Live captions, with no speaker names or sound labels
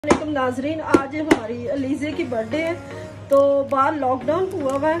वालेकुम नाजरीन, आज हमारी अलीज़े की बर्थडे है। तो बाहर लॉकडाउन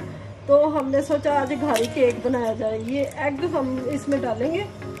हुआ है तो हमने सोचा आज घर ही केक बनाया जाए। ये एग हम इसमें डालेंगे,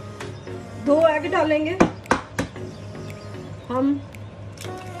 2 एग डालेंगे हम,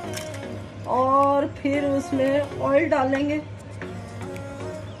 और फिर उसमें ऑयल डालेंगे।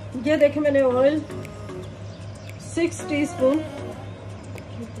 ये देखें मैंने ऑयल 6 टीस्पून,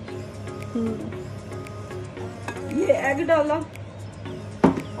 ये एग डाला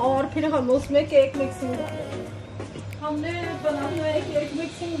और फिर हम उसमें केक मिक्सिंग डालेंगे। हमने बना हुआ एक केक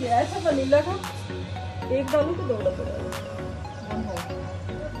मिक्सिंग लिया था वनीला का। एक डालू तो 2 डब्बे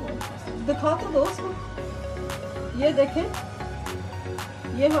दिखा तो दो उसको। ये देखें,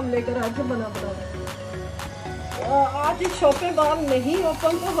 ये हम लेकर आए थे बना। आज शॉपें बाहर नहीं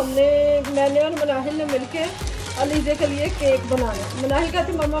ओपन, तो मैंने और मनाहिल ने मिलके अलीज़े के लिए केक बनाया। मनाहिल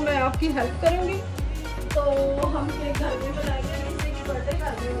कहती मम्मा मैं आपकी हेल्प करूंगी, तो हम केक घर में बनाएंगे। बर्थडे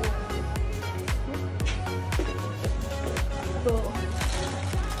कर रहे हैं तो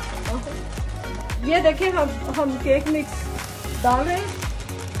ये देखें हम केक मिक्स डाल रहे हैं।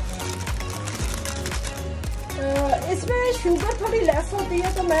 इसमें शुगर थोड़ी लेस होती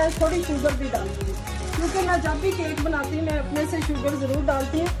है तो मैं थोड़ी शुगर भी डालूंगी, क्योंकि मैं जब भी केक बनाती हूँ मैं अपने से शुगर ज़रूर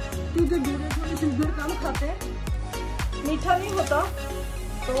डालती हूँ, क्योंकि बूढ़े थोड़ी शुगर कम खाते हैं, मीठा नहीं होता,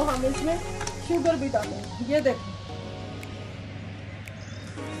 तो हम इसमें शुगर भी डालेंगे। ये देखें,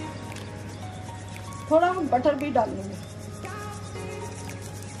 थोड़ा हम बटर भी डालेंगे,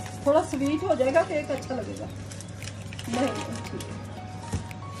 थोड़ा स्वीट हो जाएगा, केक अच्छा लगेगा। नहीं ठीक है,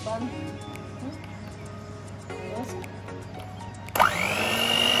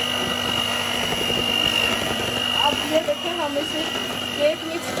 अब ये देखें हम इसे केक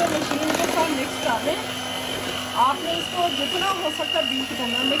मिक्स को मशीन के साथ मिक्स कर दें। आपने इसको जितना हो सकता बीट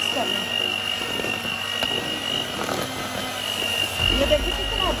करना, मिक्स करना। ये देखिए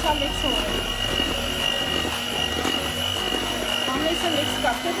कितना अच्छा मिक्स हो रहा है। इसे मिक्स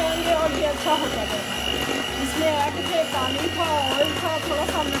करते जाएंगे और ये अच्छा हो जाएगा। इसमें एग थे, पानी था, ऑयल था, थोड़ा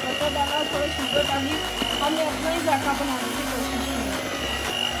सा हमने बटर डाला, थोड़ा शुगर डाली। हमने अपना ही जायका बनाने की कोशिश की,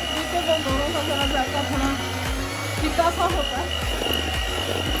 क्योंकि वो दोनों का जरा जायका थोड़ा फीका सा होता है।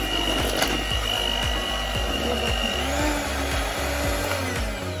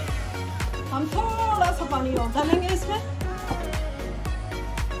 हम थोड़ा सा पानी और डालेंगे इसमें।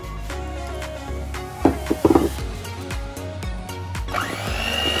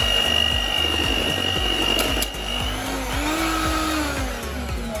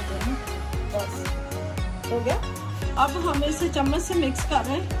 हो गया। अब हम इसे चम्मच से मिक्स कर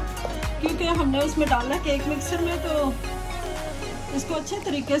रहे हैं, क्योंकि हमने उसमें डालना है केक मिक्सर में, तो इसको अच्छे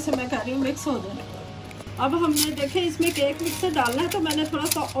तरीके से मैं कह रही हूँ मिक्स हो जाए। अब हमने देखे इसमें केक मिक्सर डालना है, तो मैंने थोड़ा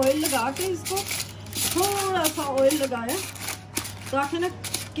सा ऑयल लगा के इसको थोड़ा सा ऑयल लगाया, ताकि ना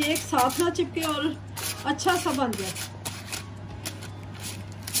केक साथ ना चिपके और अच्छा सा बन जाए।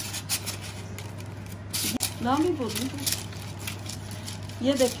 नाम ही बोल रही।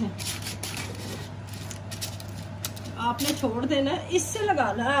 ये देखें, आपने छोड़ देना है, इससे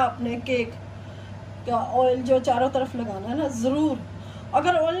लगाना है आपने केक का ऑयल, जो चारों तरफ लगाना है ना ज़रूर।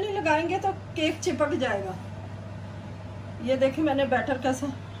 अगर ऑयल नहीं लगाएंगे तो केक चिपक जाएगा। ये देखिए मैंने बैटर कैसे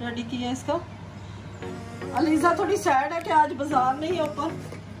रेडी किया है इसका। अलीज़ा थोड़ी सैड है कि आज बाजार नहीं ओपन,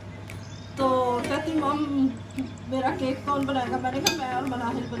 तो कहती मम मेरा केक कौन बनाएगा। मैंने कहा मैं और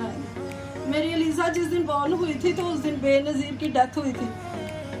मनाहिल बनाएंगे। मेरी अलीज़ा जिस दिन बॉर्न हुई थी तो उस दिन बेनज़ीर की डेथ हुई थी,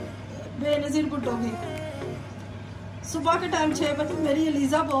 बेनज़ीर भुट्टो की। सुबह के टाइम 6 बजे मेरी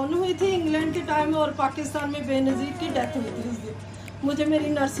अलीज़ा बॉर्न हुई थी इंग्लैंड के टाइम, और पाकिस्तान में बेनज़ीर की डेथ हुई थी उस दिन। मुझे मेरी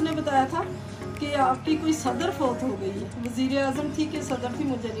नर्स ने बताया था कि आपकी कोई सदर फौत हो गई है। वज़ीर आज़म थी कि सदर थी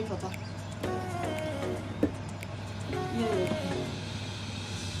मुझे नहीं पता। ये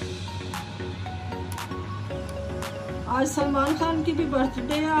आज सलमान खान की भी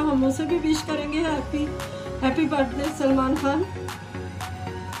बर्थडे है, हम उसे भी विश करेंगे हैप्पी बर्थडे सलमान खान।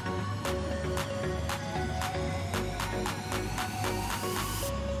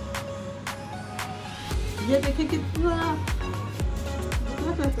 ये देखिए कितना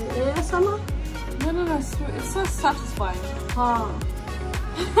क्या कहते हैं ऐसा ना। No, it's so satisfying. हाँ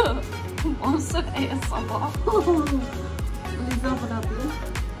Monster ASMR. अलीज़ा बनाती है,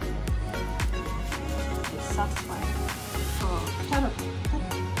 It's satisfying. हाँ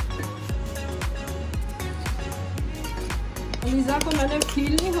अलीज़ा को मैंने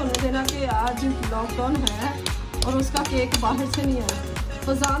फील नहीं होने देना कि आज लॉकडाउन है और उसका केक बाहर से नहीं आया।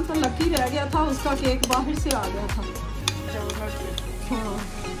 फजान तो लकी रह गया था, उसका केक बाहर से आ गया था। हाँ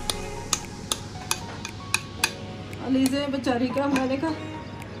अलीज़े बेचारी का, मैंने कहा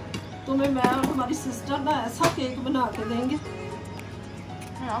तुम्हें मैं और हमारी सिस्टर ना ऐसा केक बना के देंगे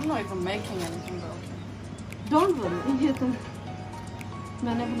Yeah, I'm not even making anything though. Don't worry, ये तुम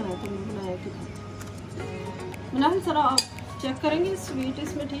मैंने बनाया, तुमने बनाया कि मनाहिल जरा आप चेक करेंगे स्वीट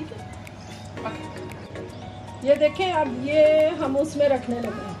इसमें, ठीक है? Okay. ये देखें, अब ये हम उसमें रखने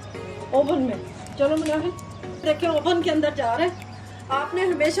लगे हैं ओवन में। चलो मनाहिल देखें, ओवन के अंदर जा रहे हैं। आपने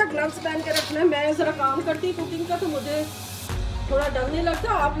हमेशा ग्लव्स पहन के रखना है। मैं ज़रा काम करती कुकिंग का तो मुझे थोड़ा डर नहीं लगता,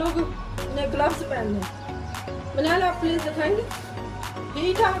 आप लोग ने ग्लव्स पहनने। मनाहिल आप प्लीज दिखाएंगे?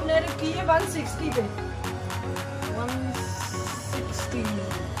 हीट आपने रखी है 160 पे, 160.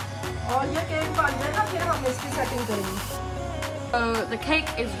 और ये केक बन जाएगा, फिर हम इसकी सेटिंग करेंगे। So the cake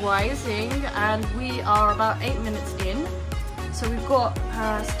is rising and we are about 8 minutes in. So we've got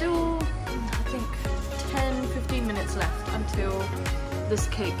still, I think, 10-15 minutes left until this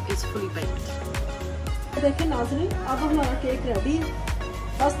cake is fully baked. देखिए नाज़रीन, अब हमारा केक रेडी है,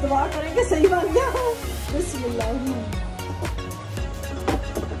 बस दुआ करेंगे सही बन गया। बिस्मिल्लाह।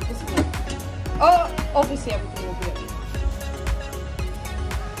 Oh, obviously everything will be okay.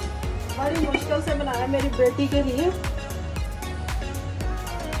 बड़ी मुश्किल से बनाया मेरी बेटी के लिए।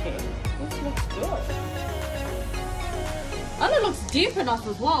 Okay, this looks good. And it looks deep enough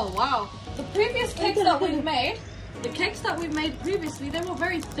as well. Wow. The previous cakes that we've made, previously, they were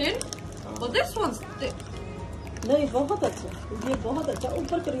very thin, but this one's thick. नहीं, बहुत अच्छा, ये बहुत अच्छा।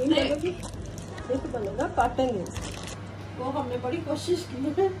 ऊपर क्रीम लगेगी, देखो बनेगा, काटेंगे। वो हमने बड़ी कोशिश की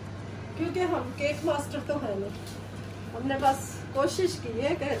है, क्योंकि हम केक मास्टर तो है नहीं, हमने बस कोशिश की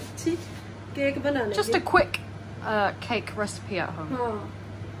है कि अच्छी केक बनाने की। Just a quick cake recipe at home. हाँ,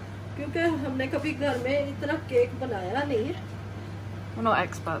 क्योंकि हमने कभी घर में इतना केक बनाया नहीं है। We're not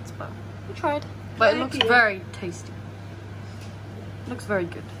experts, but we tried. But it looks very tasty. Looks very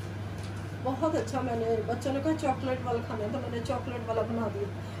good. बहुत अच्छा। मैंने बच्चों ने कहा चॉकलेट वाला खाना है, तो मैंने चॉकलेट वाला बना दिया।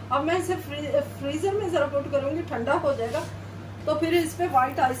 अब मैं इसे फ्रीजर में जरा पुट करूंगी, ठंडा हो जाएगा, तो फिर इस पे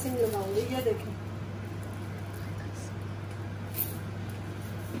व्हाइट आइसिंग लगाऊंगी। ये देखें,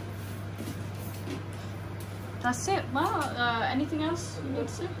 That's it. Wow. Anything else you need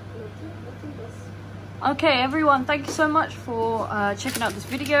to say? Okay, everyone, thank you so much for checking out this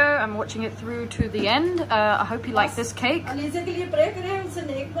video and watching it through to the end. I hope you like this cake. Aliza के लिए pray करें, उसे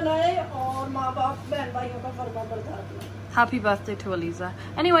नेक बनाए और माँ बाप बहन भाइयों का फरमा बरकरार रहे। Happy birthday to Aleeza.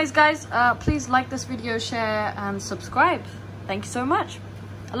 Anyways, guys, please like this video, share, and subscribe. Thank you so much.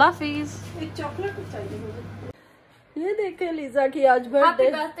 Allah Hafiz. एक चॉकलेट चाहिए मुझे। ये देखें अलीज़ा की आज birthday.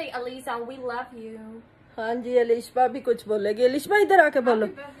 Happy birthday, Aleeza. We love you. हाँ जी, अलीशा भी कुछ बोलेगी। अलीशा इधर आके बोलो।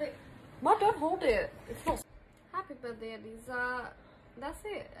 Happy birthday. Ma, don't hold it. It's not. Happy birthday, Aleeza. That's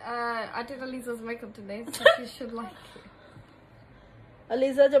it. I did Aleeza's makeup today, so she should like it.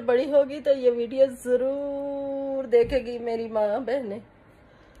 Aliza जब बड़ी होगी तो ये वीडियो जरूर देखेगी मेरी माँ बहने।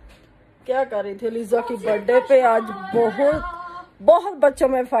 क्या कर रही थी अलीज़ा की बर्थडे पे? आज बहुत बच्चों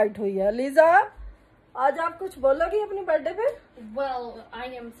में फाइट हुई है। अलीज़ा, आज आप कुछ बोलोगी अपनी बर्थडे पे? Well, I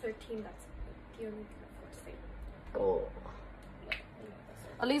am 13. That's the only thing I've got to say. Oh.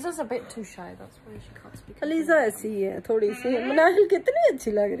 Aleeza's a bit too shy. That's why she can't speak. Aliza ऐसी है थोड़ी सी। मनाहिल कितनी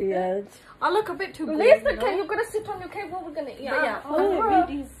अच्छी लग रही है आज। I look a bit too big. You're gonna sit on your cake while we're gonna eat. Yeah.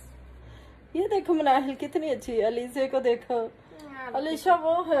 ये देखो मनाहिल कितनी अच्छी है। अलीज़ा को देखो। अलीशा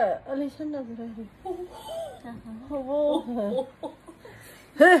वो है, अलीशा नजर आ रही वो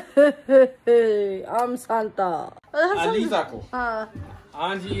है आम सांता अलीज़ा को।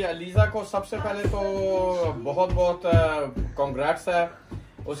 हाँ जी, अलीज़ा को सबसे पहले तो बहुत बहुत कॉन्ग्रेट्स है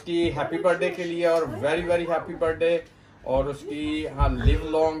उसकी हैप्पी बर्थडे के लिए, और वेरी वेरी हैप्पी बर्थडे। और उसकी हाँ लिव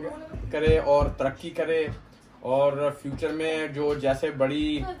लॉन्ग करे और तरक्की करे, और फ्यूचर में जो जैसे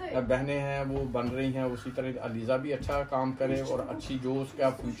बड़ी बहनें हैं वो बन रही हैं उसी तरह अलीज़ा भी अच्छा काम करे, और अच्छी जो उसका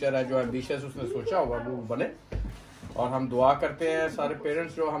फ्यूचर है, जो एम्बिशियस उसने सोचा होगा वो बने। और हम दुआ करते हैं सारे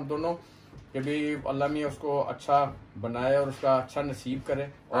पेरेंट्स जो हम दोनों कि भी अल्लाह में उसको अच्छा बनाए और उसका अच्छा नसीब करे,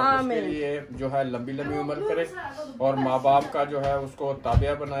 और उसके लिए जो है लंबी लंबी उम्र करे, और माँ बाप का जो है उसको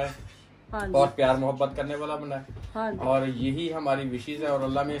ताबिया बनाए और प्यार मोहब्बत करने वाला बनाए। और यही हमारी विशेष है, और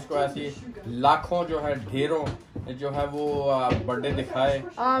अल्लाह में इसको ऐसी लाखों जो है ढेरों जो है वो बर्थडे दिखाए,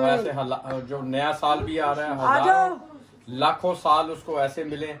 और ऐसे जो नया साल भी आ रहा है हजारों लाखों साल उसको ऐसे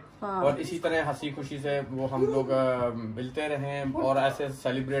मिले, और इसी तरह हंसी खुशी से वो हम लोग मिलते रहें और ऐसे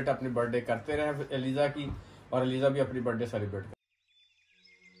सेलिब्रेट अपनी बर्थडे करते रहें अलीज़ा की, और अलीज़ा भी अपनी बर्थडे सेलिब्रेट